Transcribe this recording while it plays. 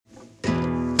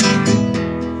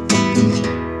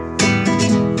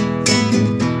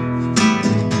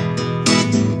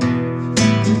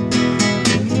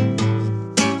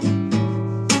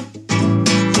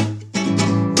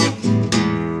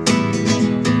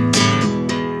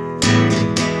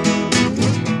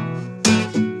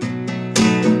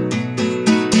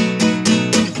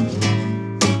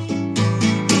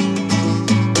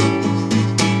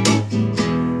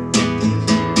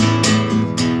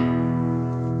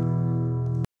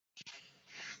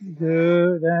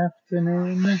Good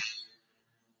afternoon,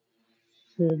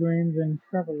 pilgrims and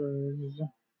travelers.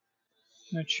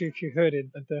 Not sure if you heard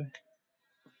it, but the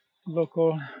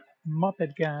local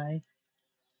Muppet guy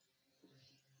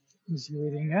is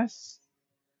greeting us.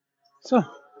 So,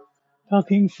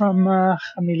 talking from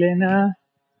Jamilena,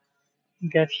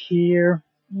 got here,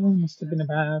 must have been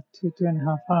about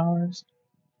 2.5 hours.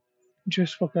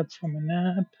 Just woke up from a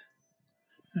nap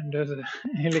under the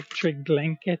electric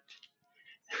blanket,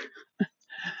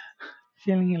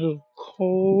 feeling a little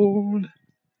cold.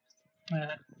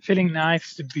 Feeling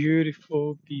nice, the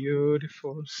beautiful,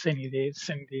 beautiful sunny day.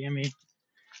 Sunny day. I mean,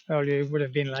 earlier it would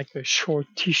have been like a short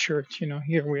T-shirt.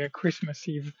 Here we are, Christmas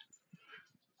Eve.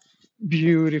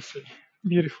 Beautiful,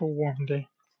 beautiful warm day.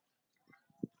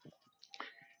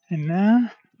 And now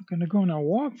I'm gonna go on a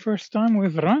walk. First time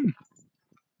with Ron,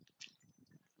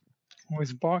 who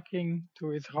is barking to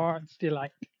his heart's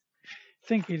delight. I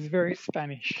think he's very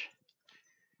Spanish.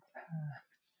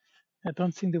 I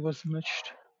don't think there was much.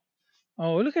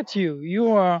 Oh, look at you!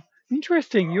 You are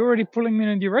interesting. You're already pulling me in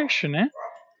a direction, eh?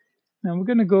 Now we're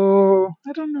gonna go.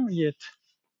 I don't know yet.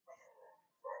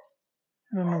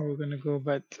 I don't know where we're gonna go,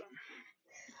 but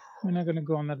we're not gonna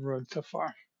go on that road so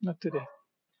far. Not today.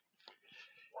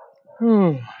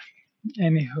 Oh,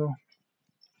 anyhow,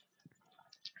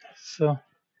 so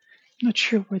not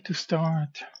sure where to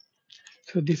start.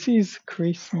 So this is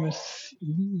Christmas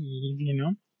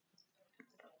Eve.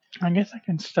 I guess I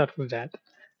can start with that.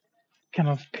 Kind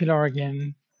of Pilar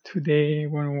again today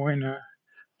when we were in a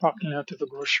parking lot of the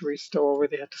grocery store where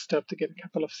they had to stop to get a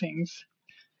couple of things.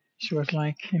 She was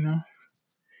like, do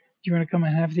you want to come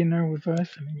and have dinner with us?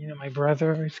 I mean, my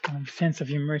brother, his kind of sense of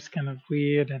humor is kind of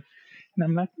weird. And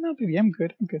I'm like, no, baby, I'm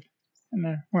good. I'm good.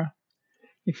 And well,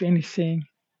 if anything,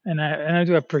 and I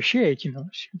do appreciate, she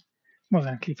more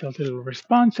than likely felt a little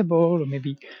responsible or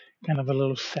maybe kind of a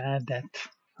little sad that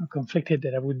or conflicted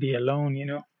that I would be alone,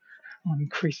 on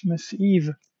Christmas Eve,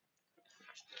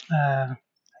 I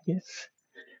guess.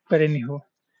 But anyhow,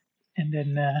 and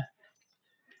then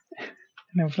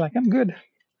and I was like, I'm good.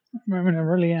 I mean, I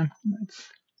really am. It's,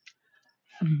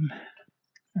 I'm,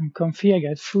 I'm comfy. I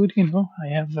got food, I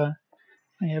have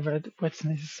what's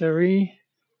necessary.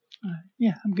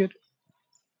 Yeah, I'm good.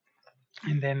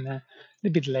 And then a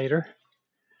bit later,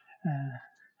 uh,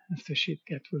 after she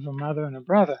got with her mother and her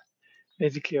brother,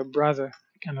 basically her brother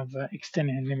kind of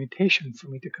extended an invitation for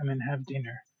me to come and have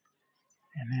dinner.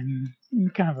 And then in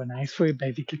kind of a nice way,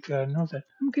 basically to let her know that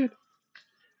I'm good.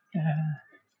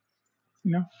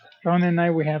 Uh, Ron and I,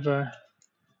 we have a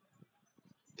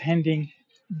pending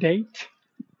date,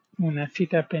 una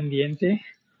cita pendiente.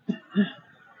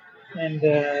 And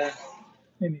yeah,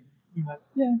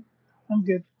 I'm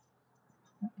good.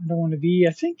 I don't want to be.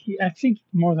 I think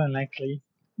more than likely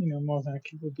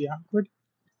would be awkward.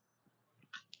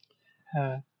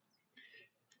 Uh,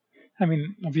 I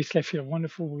mean, obviously I feel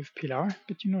wonderful with Pilar,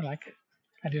 but like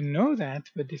I didn't know that,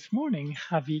 but this morning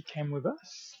Javi came with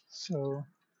us, so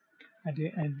I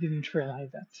didn't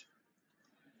realize that.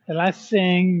 The last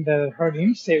thing that I heard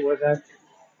him say was that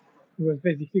he was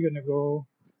basically going to go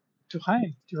to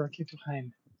Jaén, directly to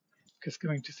Jaén, because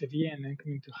coming to Sevilla and then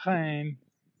coming to Jaén,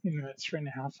 it's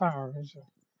 3.5 hours.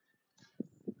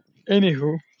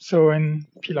 Anywho, so and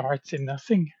Pilar had said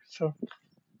nothing, so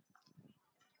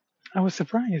I was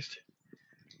surprised.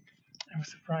 I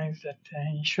was surprised that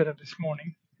he showed up this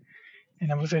morning.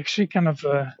 And I was actually kind of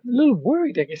a little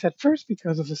worried, I guess, at first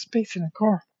because of the space in the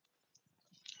car.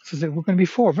 So there were going to be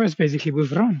four of us basically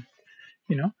with Ron,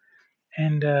 you know.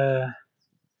 And I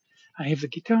have the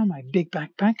guitar, my big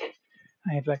backpack.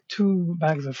 I have like 2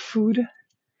 bags of food,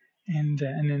 and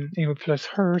then plus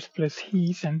hers, plus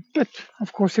his, but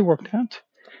of course it worked out,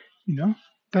 you know.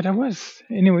 But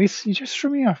anyways, it just threw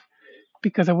me off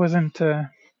because I wasn't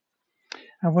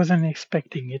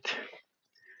expecting it.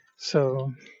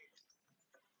 So,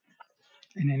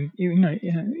 and then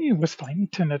it was fine.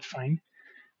 It turned out fine,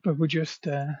 but we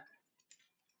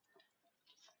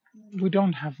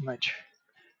don't have much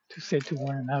to say to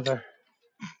one another,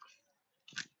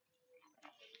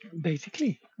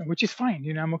 basically, which is fine.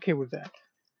 I'm okay with that.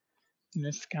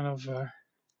 It's kind of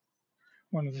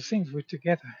one of the things we're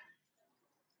together.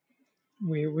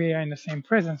 We are in the same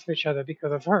presence of each other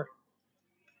because of her,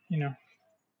 you know,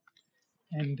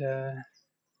 and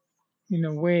in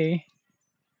a way,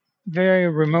 very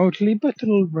remotely, but a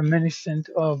little reminiscent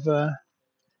of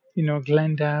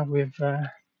Glenda with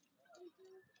her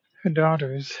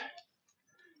daughters,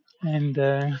 and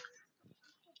I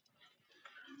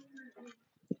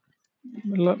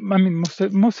mean,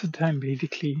 most of the time,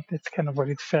 basically, that's kind of what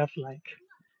it felt like.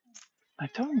 My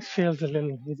tongue feels a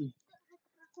little heavy.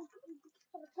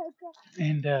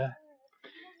 And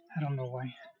I don't know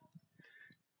why,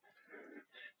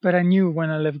 but I knew when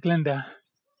I left Glenda,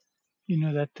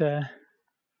 that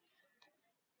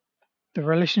the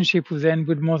relationship with then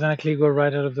would more than likely go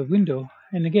right out of the window.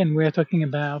 And again, we are talking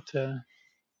about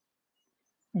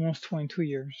almost 22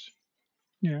 years,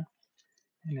 you know,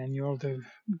 and then you're all the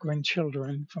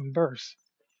grandchildren from birth.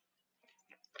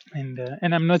 And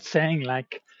I'm not saying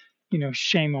like,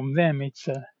 shame on them. It's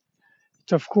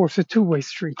of course a two-way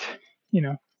street, you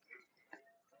know,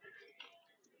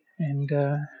 and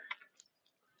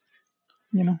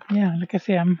yeah, like I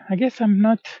say, I guess I'm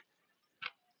not,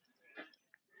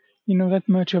 that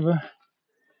much of a.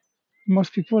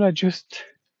 Most people are just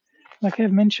like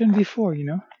I've mentioned before,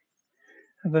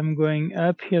 as I'm going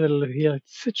up here, a little hill.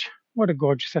 It's such what a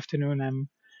gorgeous afternoon.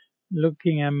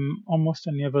 I'm almost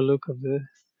on the overlook of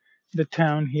the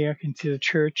town here. I can see the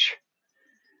church,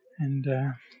 and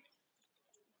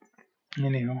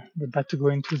anyhow, we're about to go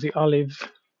into the olives.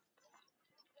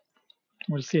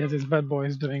 We'll see how this bad boy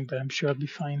is doing, but I'm sure I'll be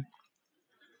fine.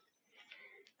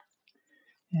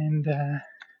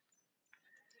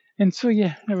 And so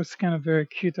yeah, that was kind of very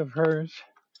cute of her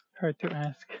to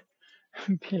ask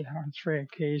Pilar on three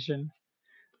occasions.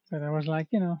 But I was like,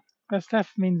 that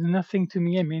stuff means nothing to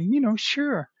me. I mean,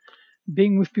 sure,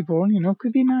 being with people,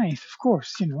 could be nice, of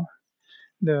course,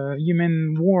 the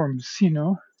human warmth,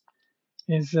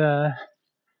 is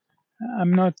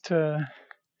I'm not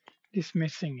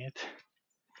dismissing it,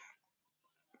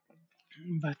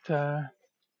 but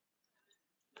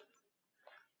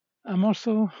I'm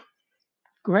also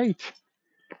great,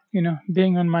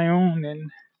 being on my own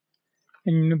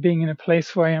and being in a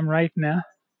place where I am right now.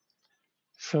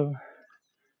 So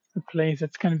a place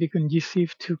that's going to be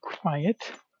conducive to quiet,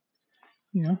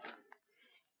 you know,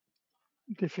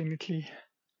 definitely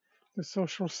the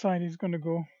social side is going to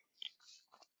go.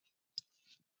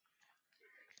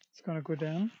 It's going to go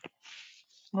down.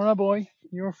 All right, boy,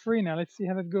 you're free now. Let's see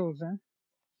how that goes, huh?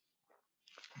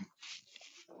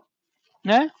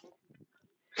 Yeah.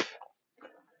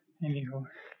 Anyhow,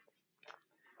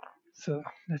 so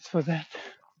that's for that.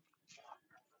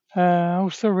 I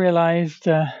also realized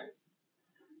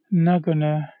not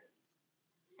gonna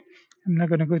I'm not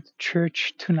gonna go to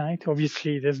church tonight.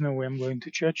 Obviously, there's no way I'm going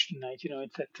to church tonight.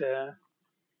 It's at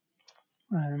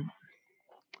um,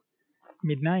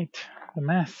 midnight, the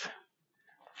mass.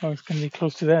 Oh, it's gonna be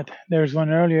close to that. There's one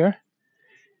earlier,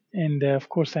 and of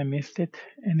course I missed it.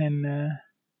 And then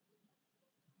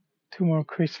tomorrow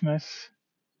Christmas.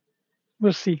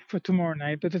 We'll see for tomorrow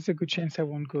night, but there's a good chance I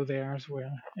won't go there as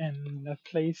well. And that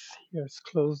place here is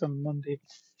closed on Monday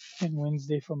and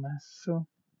Wednesday for mass. So,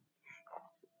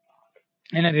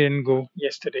 and I didn't go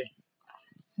yesterday.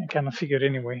 I kind of figured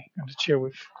anyway. I'm to chill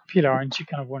with Pilar, and she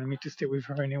kind of wanted me to stay with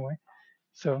her anyway.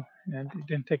 So it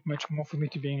didn't take much more for me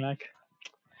to being like,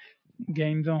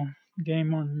 game on,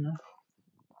 game on.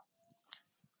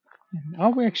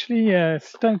 And we actually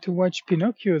starting to watch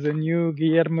Pinocchio, the new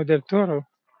Guillermo del Toro,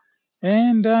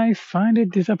 and I find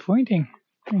it disappointing.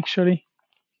 Actually,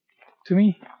 to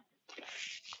me,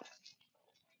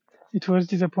 it was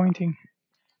disappointing.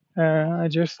 I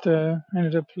just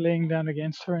ended up laying down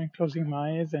against her and closing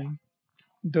my eyes and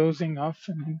dozing off,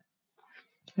 and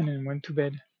then went to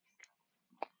bed.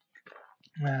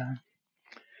 Uh,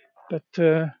 but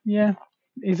yeah,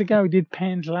 he's a guy who did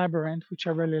Pan's Labyrinth, which I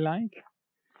really like.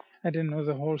 I didn't know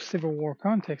the whole Civil War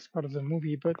context part of the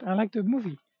movie, but I like the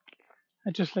movie. I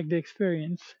just like the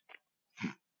experience.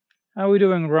 How we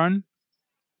doing, Ron?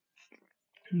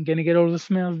 I'm gonna get all the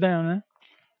smells down, huh?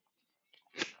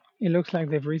 It looks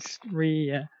like they've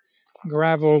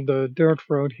graveled the dirt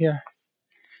road here.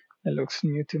 That looks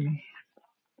new to me.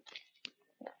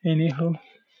 Anywho,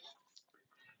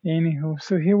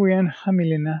 so here we are in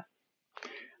Hamilina.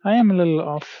 I am a little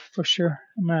off for sure.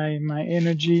 My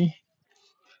energy.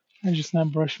 I just now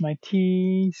brushed my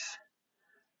teeth.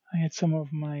 I had some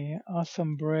of my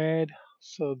awesome bread.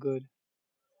 So good.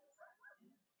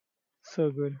 So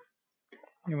good.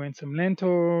 I went some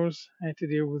lentils. I had to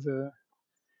deal with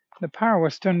the power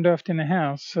was turned off in the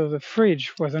house, so the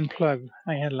fridge was unplugged.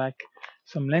 I had like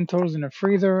some lentils in the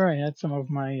freezer. I had some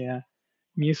of my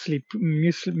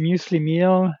muesli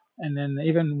meal, and then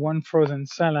even one frozen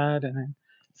salad, and then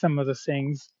some other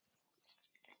things.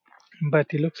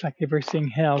 But it looks like everything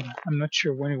held. I'm not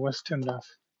sure when it was turned off.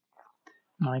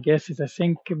 My guess is I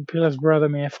think Pilar's brother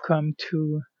may have come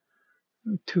to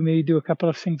maybe do a couple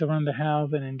of things around the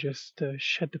house and then just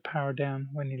shut the power down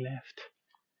when he left.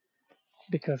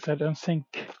 Because I don't think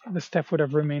the stuff would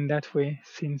have remained that way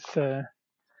since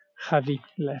Javi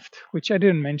left, which I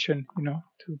didn't mention,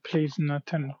 to please not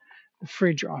turn the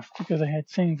fridge off because I had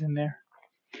things in there.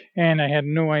 and I had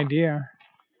no idea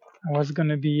I was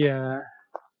gonna be in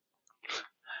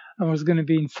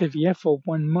Sevilla for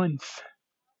 1 month.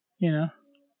 You know,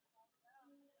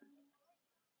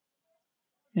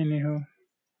 anyhow,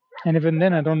 and even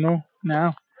then, I don't know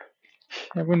now.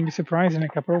 I wouldn't be surprised in a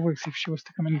couple of weeks if she was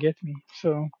to come and get me.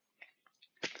 So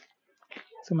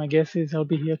my guess is I'll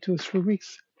be here 2 or 3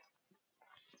 weeks,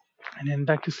 and then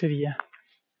back to Sevilla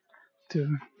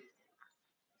to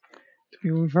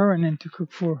be with her, and then to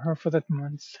cook for her for that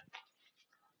month.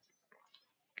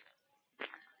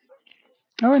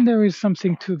 Oh, and there is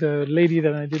something to the lady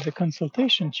that I did the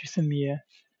consultation. She sent me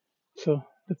so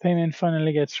the payment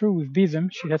finally got through with Bizum.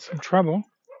 She had some trouble,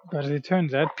 but as it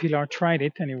turns out, Pilar tried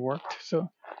it and it worked. So,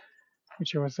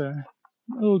 which I was a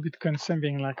little bit concerned,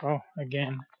 being like, oh,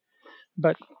 again.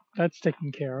 But that's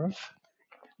taken care of.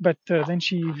 But then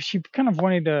she kind of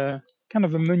wanted a kind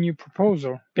of a menu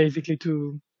proposal, basically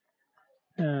to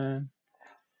uh,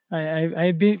 I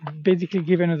had basically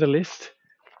given her the list,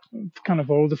 kind of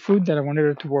all the food that I wanted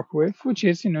her to work with, which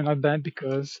is not bad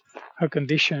because her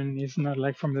condition is not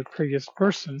like from the previous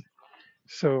person,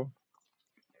 so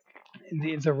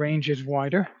the range is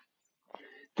wider,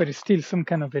 but it's still some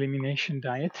kind of elimination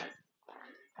diet.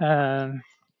 Uh,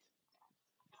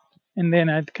 and then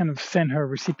I'd kind of send her a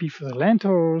recipe for the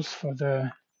lentils, for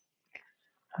the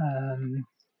um,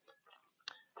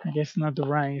 I guess not the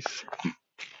rice.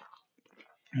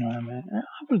 I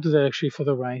will do that actually for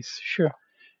the rice, sure.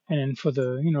 And then for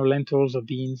the lentils or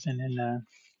beans, and then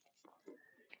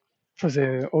for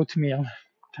the oatmeal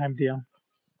type deal,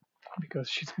 because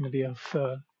she's going to be off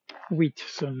wheat,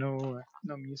 so no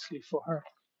muesli for her.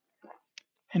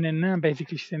 And then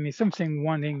basically she sent me something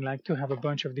wanting like to have a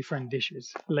bunch of different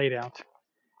dishes laid out,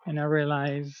 and I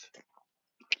realize,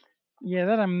 yeah,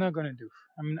 that I'm not going to do.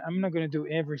 I'm not going to do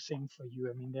everything for you.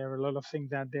 I mean, there are a lot of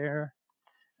things out there.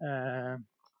 Uh,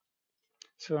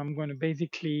 so I'm going to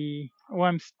basically,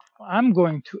 well, I'm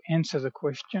going to answer the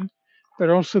question, but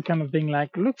also kind of being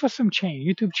like, look for some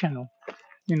YouTube channel,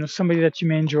 somebody that you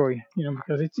may enjoy,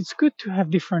 because it's good to have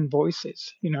different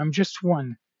voices. I'm just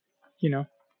one, you know.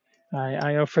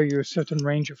 I offer you a certain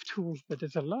range of tools, but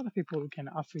there's a lot of people who can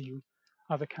offer you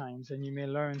other kinds, and you may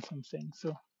learn something. So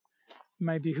it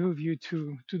might behoove you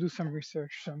to do some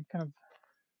research. So I'm kind of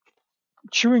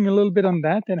chewing a little bit on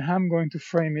that and how I'm going to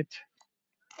frame it.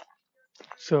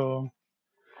 So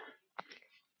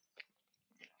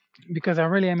because I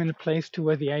really am in a place to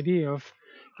where the idea of,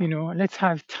 let's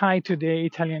have Thai today,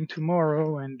 Italian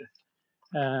tomorrow, and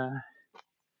uh,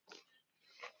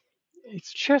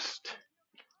 it's just,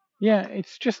 yeah,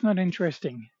 it's just not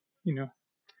interesting, you know.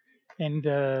 And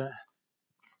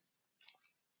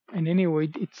anyway,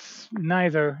 it's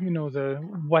neither, the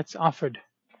what's offered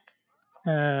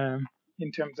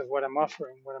in terms of what I'm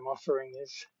offering. What I'm offering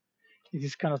is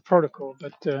this kind of protocol,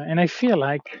 but and I feel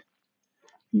like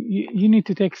you need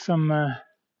to take a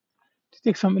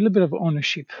little bit of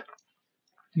ownership,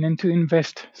 and then to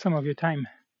invest some of your time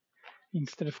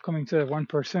instead of coming to that one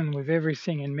person with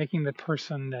everything and making that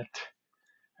person that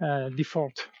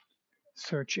default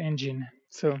search engine.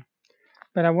 So,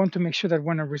 but I want to make sure that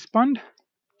when I respond,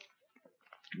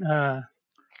 uh,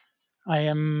 I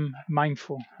am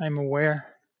mindful, I'm aware,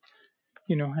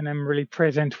 and I'm really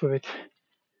present with it,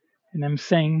 and I'm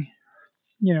saying,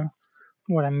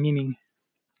 what I'm meaning,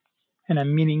 and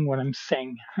I'm meaning what I'm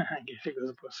saying. I guess it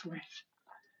goes both ways.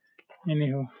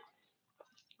 Anyhow,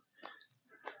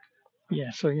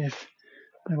 yeah. So yes,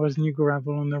 there was new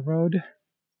gravel on the road.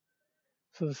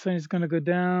 So the sun is gonna go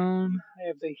down. I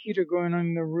have the heater going on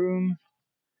in the room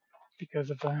because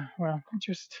of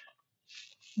just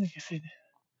like I said.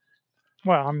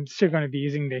 Well, I'm still gonna be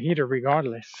using the heater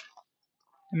regardless.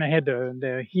 And I had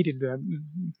the heated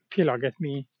Pilar get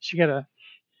me. She got a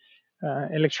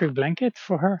electric blanket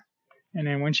for her, and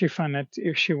then when she found out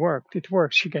if it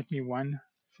worked. She got me one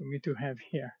for me to have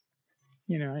here.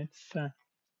 It's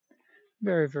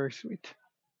very very sweet.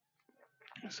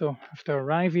 So after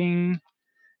arriving,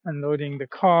 unloading the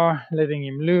car, letting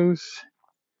him loose,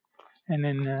 and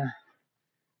then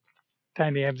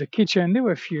tidy up the kitchen. There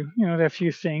were a few, there are a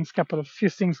few things, few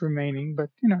things remaining, but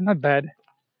not bad.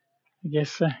 I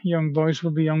guess young boys will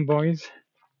be young boys,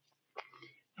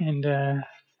 and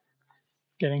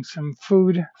getting some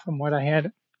food from what I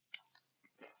had.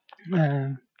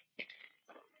 Uh,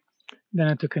 then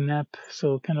I took a nap,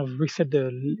 so kind of reset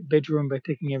the bedroom by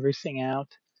taking everything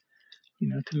out,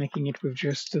 to making it with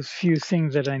just those few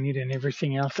things that I need and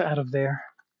everything else out of there.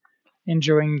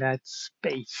 Enjoying that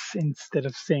space instead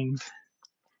of things.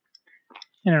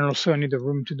 And then also I need a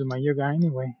room to do my yoga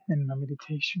anyway and my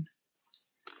meditation.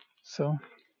 So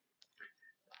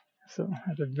So I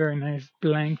have a very nice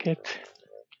blanket.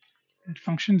 It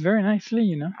functions very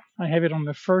nicely, I have it on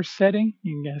the first setting,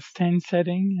 in the stand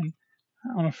setting, and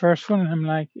on the first one, and I'm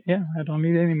like, yeah, I don't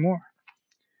need any more.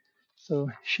 So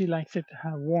she likes it to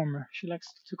have warmer. She likes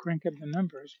to crank up the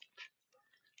numbers.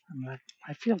 I'm like,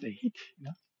 I feel the heat.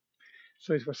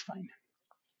 So it was fine.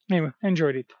 Anyway,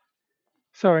 enjoyed it.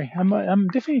 Sorry, I'm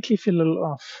definitely feel a little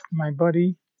off. My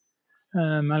body,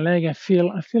 my leg, I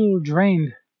feel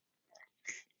drained,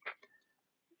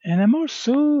 and I'm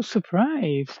also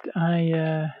surprised.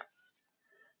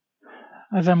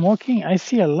 As I'm walking, I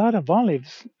see a lot of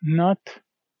olives, not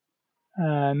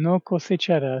no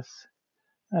cosechadas,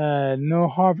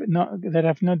 no not that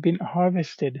have not been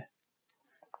harvested.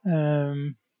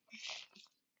 Um,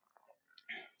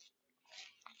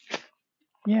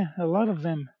 yeah, a lot of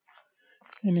them.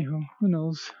 Anywho, who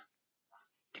knows?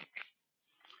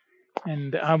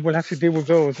 And I will have to deal with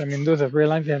those. I mean, those I've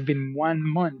realized they have been 1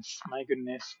 month. My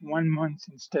goodness, 1 month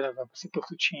instead of I was supposed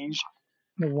to change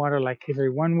the water like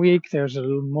every 1 week. There's a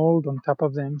little mold on top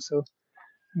of them, so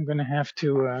I'm gonna have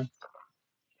to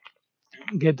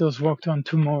get those worked on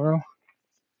tomorrow.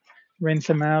 Rinse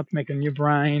them out, make a new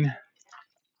brine,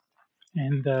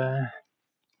 and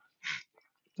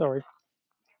sorry,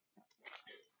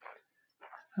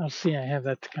 I'll see. I have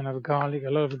that kind of garlic, a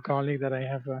lot of garlic that I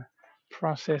have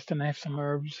processed, and I have some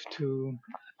herbs to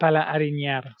pala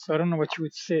aliñar. So I don't know what you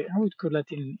would say. I would call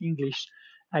that in English,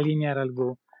 aliñar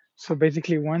algo. So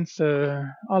basically, once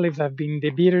olives have been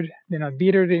debittered, they're not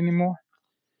bittered anymore.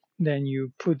 Then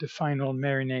you put the final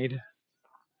marinade,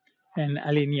 and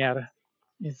aliñar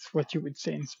is what you would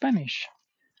say in Spanish.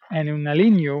 And un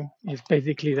aliño is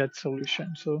basically that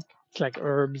solution. So it's like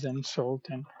herbs and salt,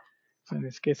 and so in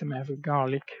this case, I'm gonna have a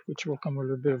garlic, which will come with a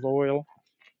little bit of oil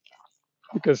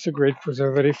because it's a great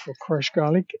preservative for crushed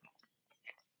garlic.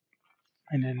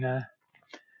 And then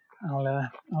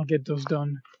I'll get those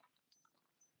done.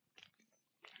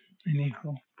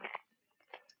 Anyhow,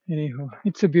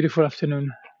 it's a beautiful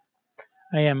afternoon.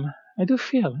 I do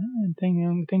feel.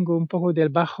 Tengo un poco del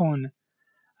bajón.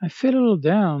 I feel a little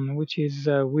down, which is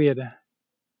weird.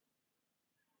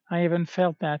 I haven't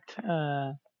felt that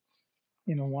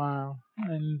in a while,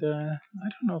 and I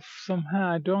don't know if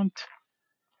somehow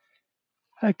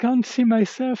I can't see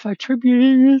myself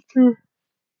attributing it to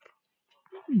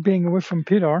being away from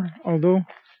Pilar, although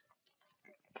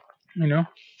you know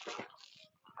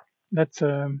that's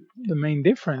the main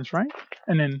difference, right?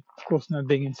 And then, of course, not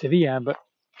being in Sevilla, but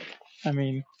I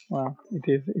mean, well,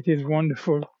 it is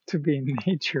wonderful to be in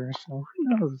nature. So who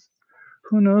knows?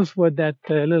 Who knows what that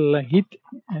little hit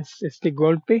is the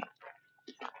golpe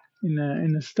in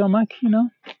the stomach.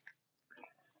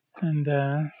 And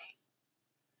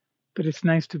but it's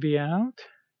nice to be out.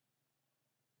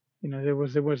 There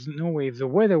was no way if the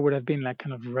weather would have been like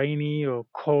kind of rainy or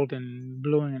cold and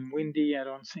blowing and windy. I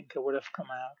don't think I would have come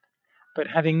out. But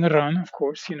having run, of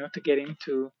course, to get him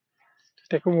to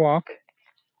take a walk,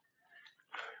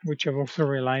 which I've also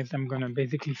realized I'm gonna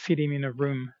basically feed him in a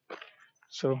room.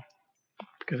 So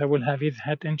because I will have his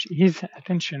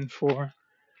attention for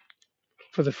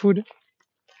the food,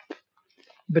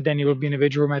 but then he will be in the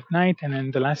bedroom at night, and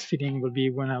then the last feeding will be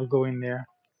when I'll go in there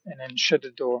and then shut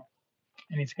the door,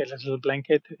 and he's got a little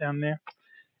blanket down there,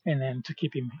 and then to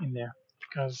keep him in there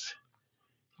because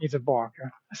he's a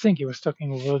barker. I think he was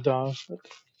talking over the dogs, but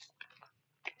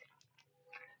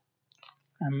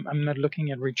I'm not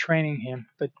looking at retraining him.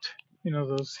 But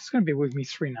those he's gonna be with me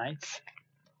 3 nights,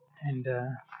 and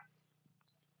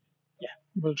yeah,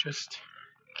 we'll just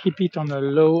keep it on the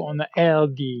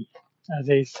LD, as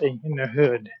they say in the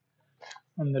hood,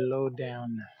 on the low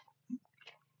down.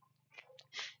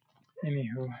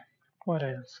 Anywho, what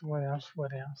else? What else?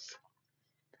 What else?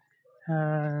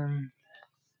 Um,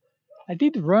 I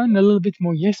did run a little bit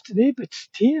more yesterday, but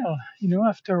still,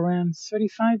 after around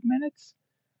 35 minutes,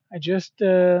 I just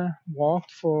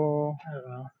walked for, I don't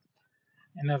know,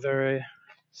 another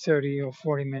 30 or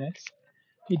 40 minutes.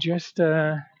 It just,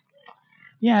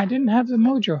 yeah, I didn't have the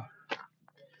mojo.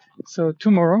 So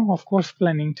tomorrow, of course,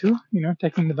 planning to,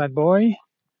 taking the bad boy,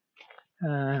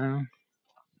 uh,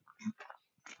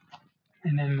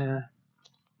 and then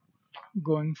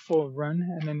going for a run,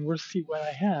 and then we'll see what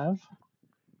I have.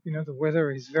 The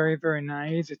weather is very, very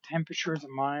nice. The temperatures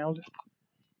are mild.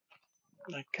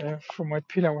 Like from what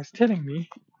Pilar was telling me,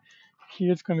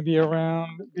 here it's going to be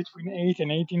around between 8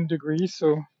 and 18 degrees,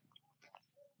 so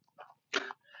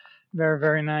very,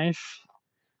 very nice.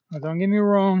 But don't get me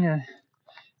wrong,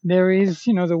 there is,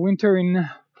 the winter in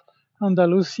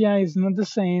Andalusia is not the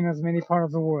same as many parts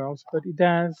of the world, but it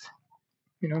does,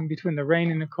 in between the rain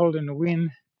and the cold and the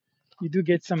wind, you do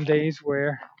get some days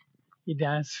where it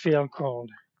does feel cold.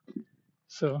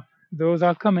 So those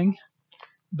are coming,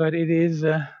 but it is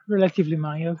relatively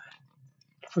mild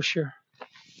for sure.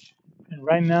 And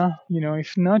right now,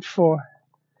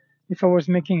 if I was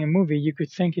making a movie, you could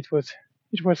think it was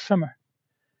summer,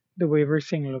 the way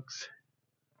everything looks.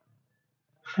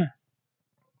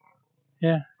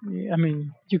 Yeah, I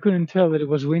mean, you couldn't tell that it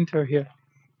was winter here.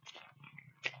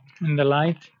 And the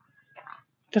light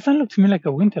doesn't look to me like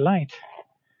a winter light.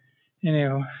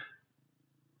 Anyhow,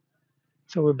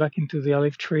 so we're back into the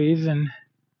olive trees and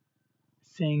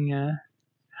seeing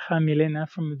Jamilena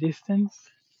from a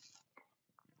distance.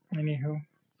 Anyhow,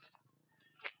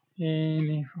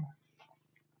 anyhow.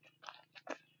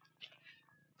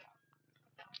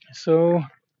 So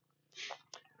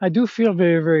I do feel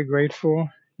very, very grateful.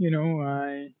 It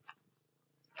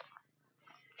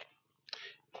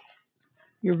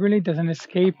really doesn't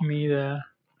escape me the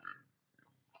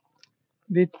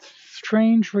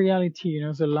strange reality,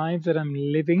 the life that I'm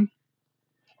living.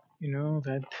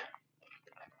 That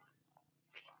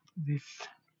this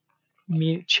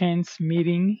chance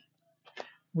meeting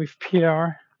with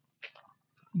Pilar,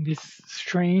 this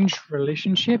strange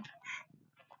relationship.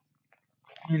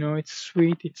 It's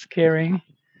sweet, it's caring.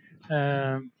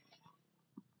 Um,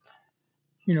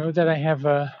 that I have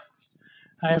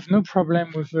no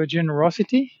problem with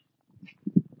generosity.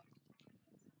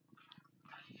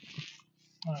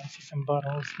 Oh, I see some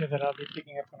bottles here that I'll be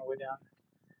picking up on the way down.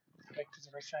 Back to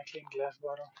the recycling glass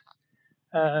bottle.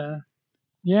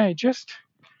 Yeah,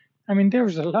 I mean,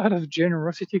 there's a lot of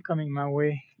generosity coming my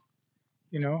way,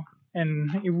 you know,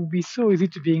 and it would be so easy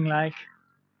to being like,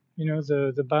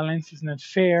 the balance is not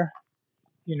fair,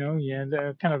 yeah,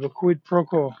 the kind of a quid pro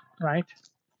quo, right?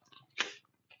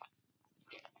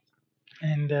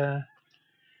 And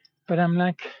but I'm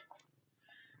like,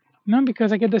 no,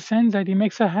 because I get the sense that it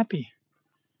makes her happy,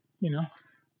 you know.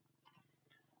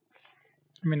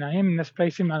 I mean, I am in this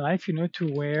place in my life, to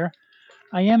where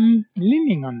I am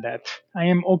leaning on that. I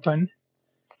am open,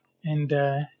 and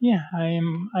yeah,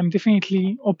 I'm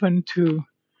definitely open to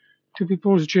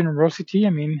people's generosity.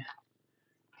 I mean,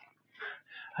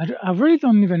 I really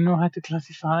don't even know how to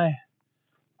classify,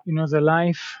 the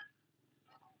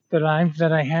life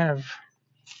that I have.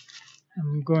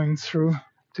 I'm going through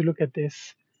to look at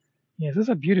this. Yeah, those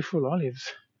are beautiful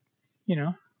olives. You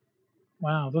know,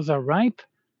 wow, those are ripe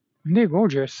and they're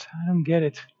gorgeous. I don't get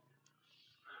it.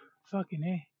 Fucking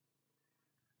a.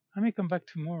 I may come back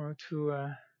tomorrow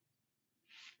to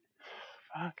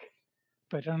fuck,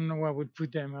 but I don't know where I would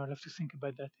put them. I'll have to think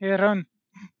about that. Hey, Ron.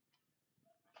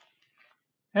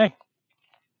 Hey,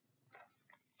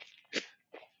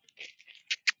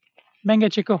 venga,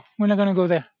 chico. We're not gonna go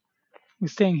there. We're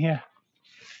staying here.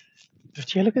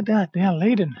 But yeah, look at that. They are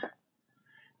laden.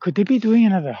 Could they be doing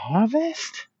another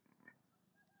harvest?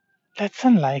 That's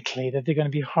unlikely that they're gonna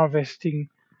be harvesting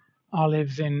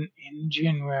olives in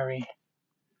January.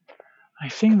 I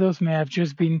think those may have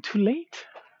just been too late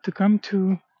to come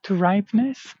to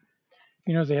ripeness.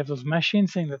 They have those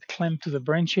machines thing that clamp to the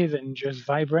branches and just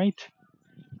vibrate,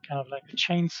 kind of like a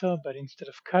chainsaw, but instead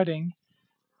of cutting,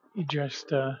 it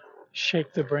just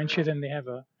shake the branches, and they have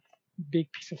a big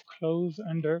piece of cloth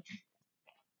under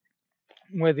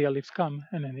where the olives come,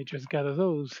 and then they just gather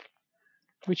those,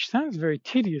 which sounds very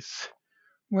tedious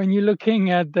when you're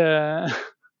looking at the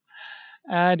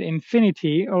ad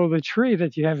infinity or the tree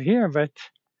that you have here, but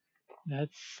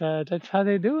that's how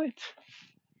they do it.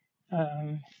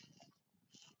 Um,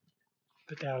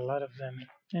 but there are a lot of them.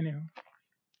 Anyway,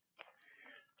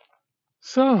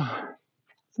 so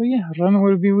yeah, Ron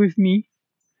will be with me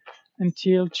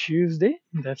until Tuesday.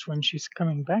 That's when she's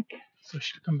coming back. So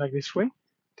she'll come back this way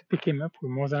to pick him up. We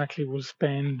more than likely will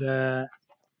spend the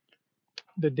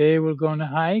day. We'll go on a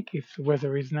hike if the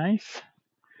weather is nice.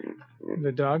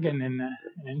 The dog, and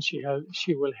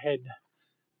she will head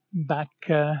back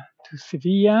to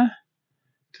Sevilla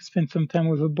to spend some time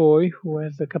with a boy who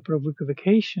has a couple of weeks of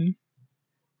vacation,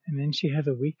 and then she has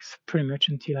a week pretty much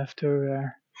until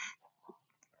after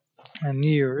New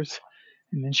Year's,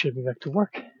 and then she'll be back to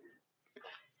work.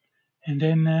 And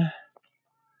then,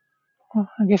 well,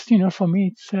 I guess for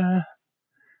me it's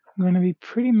going to be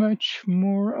pretty much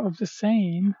more of the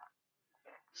same.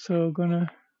 So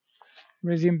gonna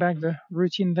resume back the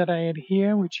routine that I had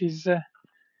here, which is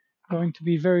going to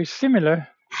be very similar.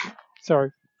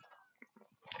 Sorry,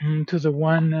 to the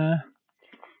one I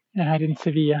had in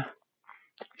Sevilla.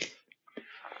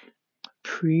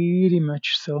 Pretty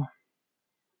much so.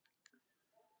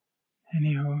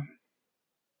 Anyhow,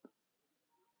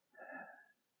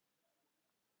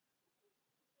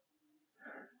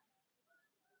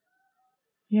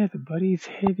 yeah, the body's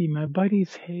heavy. My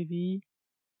body's heavy.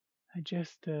 I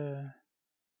just me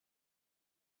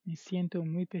siento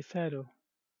muy pesado.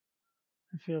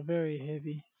 I feel very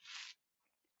heavy.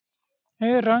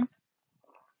 Hey, Ron.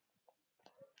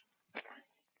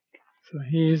 So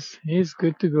he's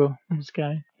good to go, this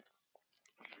guy.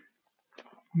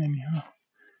 Anyhow,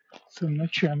 so I'm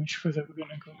not sure how much further we're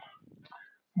gonna go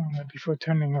before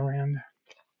turning around.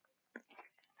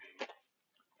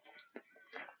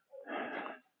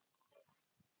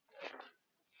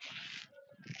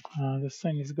 The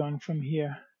sun is gone from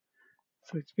here,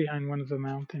 so it's behind one of the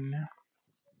mountain now.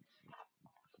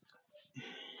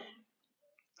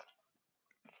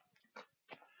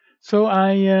 So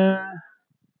I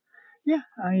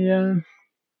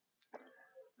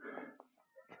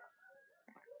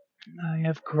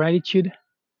have gratitude.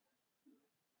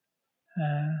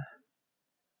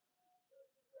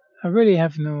 I really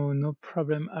have no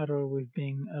problem at all with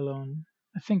being alone.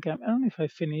 I think I don't know if I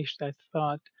finished that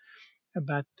thought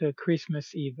about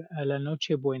Christmas Eve, la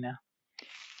Noche Buena,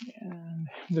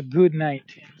 the good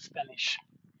night in Spanish.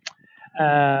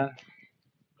 Uh,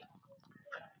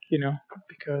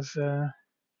 because I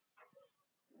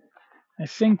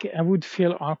think I would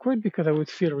feel awkward because I would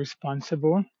feel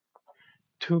responsible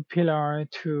to Pilar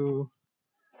to,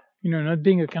 not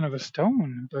being a kind of a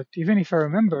stone. But even if I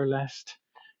remember last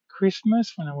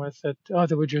Christmas when I was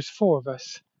there were just four of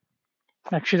us.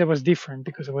 Actually, that was different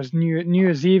because it was New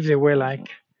Year's Eve. There were like,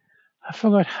 I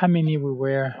forgot how many we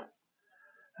were.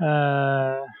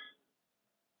 I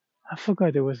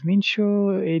forgot. There was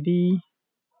Mincho, Eddie,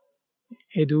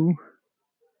 Edu,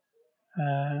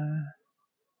 the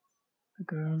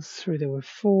girls three. There were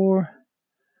 4,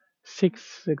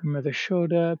 6. The grandmother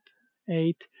showed up.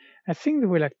 8. I think there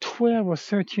were like 12 or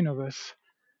 13 of us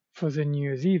for the New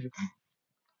Year's Eve,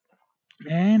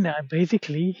 and I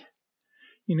basically,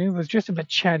 it was just about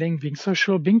chatting, being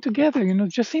social, being together.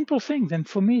 Just simple things. And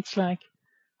for me, it's like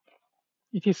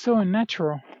it is so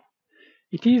unnatural.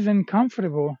 It is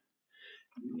uncomfortable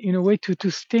in a way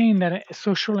to stay in that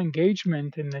social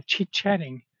engagement and the chit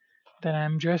chatting that I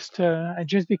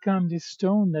just become this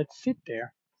stone that sit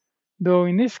there. Though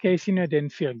in this case, I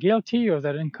didn't feel guilty or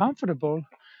that uncomfortable,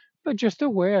 but just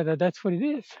aware that that's what it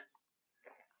is,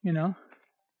 you know.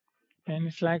 And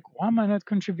it's like, why am I not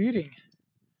contributing?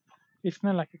 It's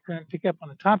not like I couldn't pick up on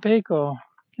a topic or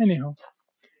anyhow.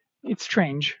 It's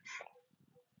strange.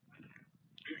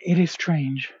 It is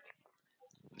strange.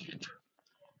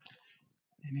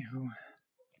 Anyhow.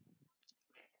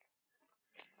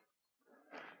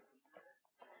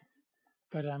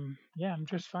 But I'm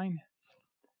just fine.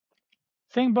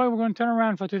 Saying, boy, we're going to turn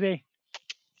around for today.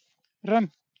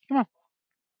 Run. Come on.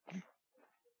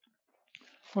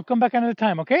 We'll come back another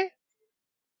time, okay?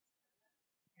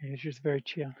 It's just very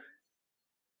chill.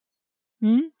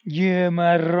 Yeah,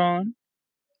 my Ron.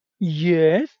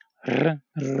 Yes.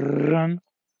 Run.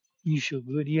 You so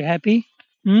good. You happy?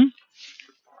 Anyhow.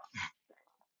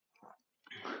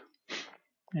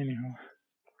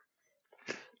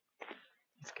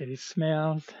 Let's get his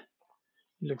smells.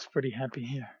 He looks pretty happy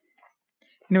here.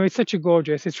 It's such a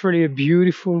gorgeous, it's really a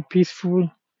beautiful,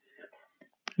 peaceful,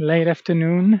 late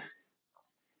afternoon.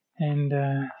 And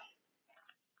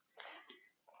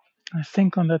I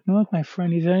think on that note, my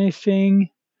friend, is there anything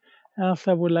else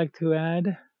I would like to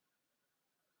add?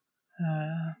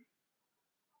 I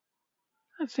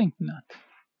think not.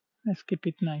 Let's keep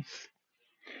it nice.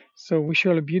 So wish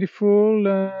you all a beautiful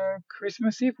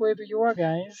Christmas Eve wherever you are,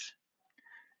 guys.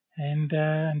 And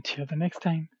until the next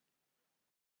time.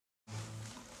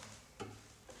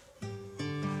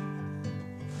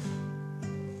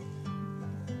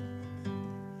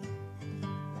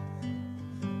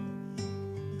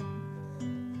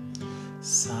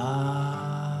 Silent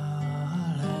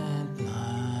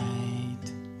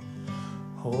night,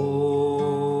 holy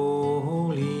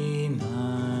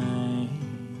night,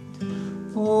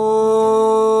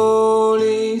 all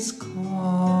is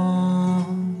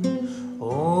calm,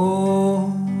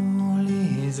 all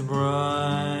is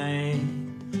bright,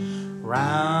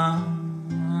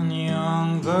 round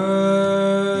young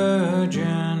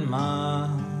virgin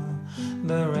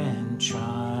mother and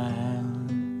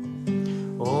child,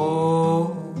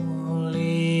 holy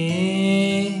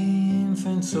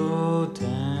infant so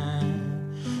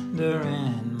tender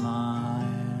and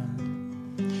mild,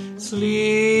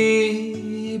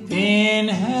 sleep in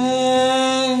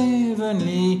heavenly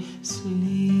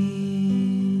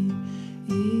sleep,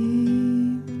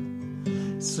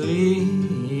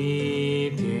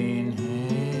 sleep in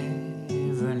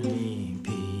heavenly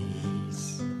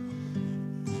peace.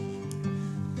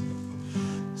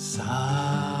 Silent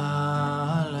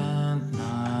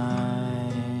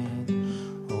night,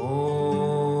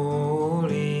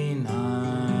 holy night.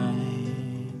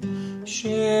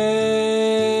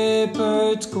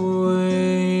 shepherds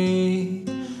quake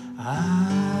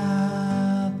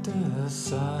at the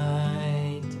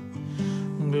sight.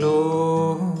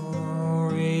 Glory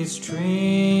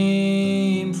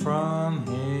stream from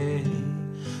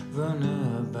heaven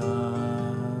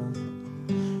above.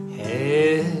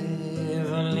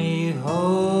 Heavenly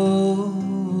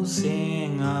hosts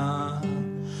sing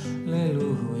Alleluia.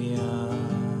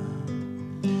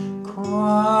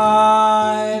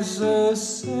 Christ the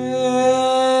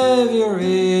Savior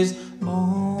is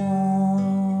born.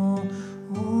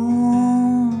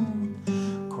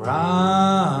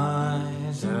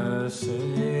 Christ the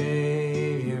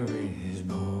Savior is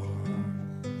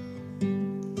born.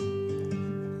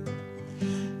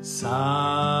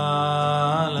 Silent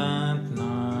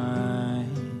night,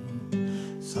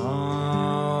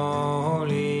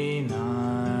 holy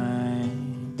night,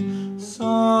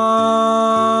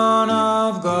 Son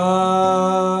of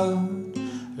God,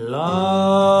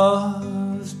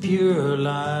 love's pure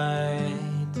light,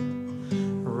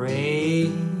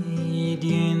 radiant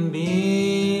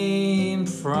beam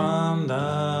from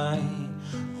thy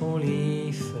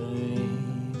holy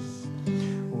face,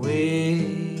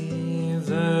 with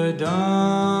the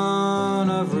dawn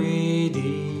of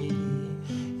redeeming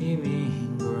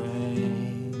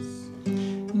grace.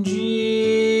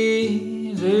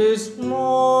 Jesus,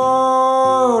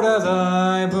 Lord, at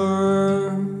thy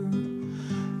birth,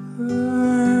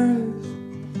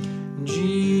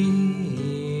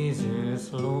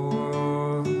 Jesus,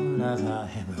 Lord, at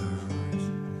thy birth.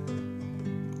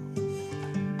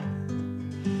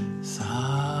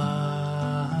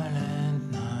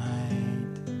 Silent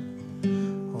night,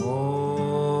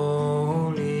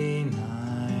 holy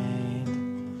night,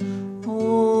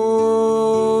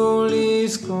 all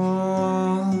is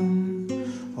calm,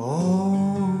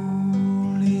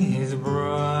 all is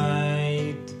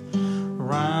bright,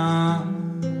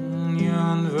 round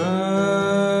yon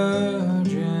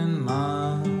Virgin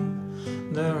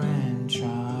Mother and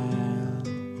Child,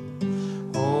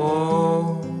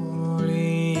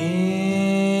 holy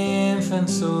infant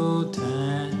so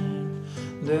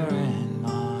tender and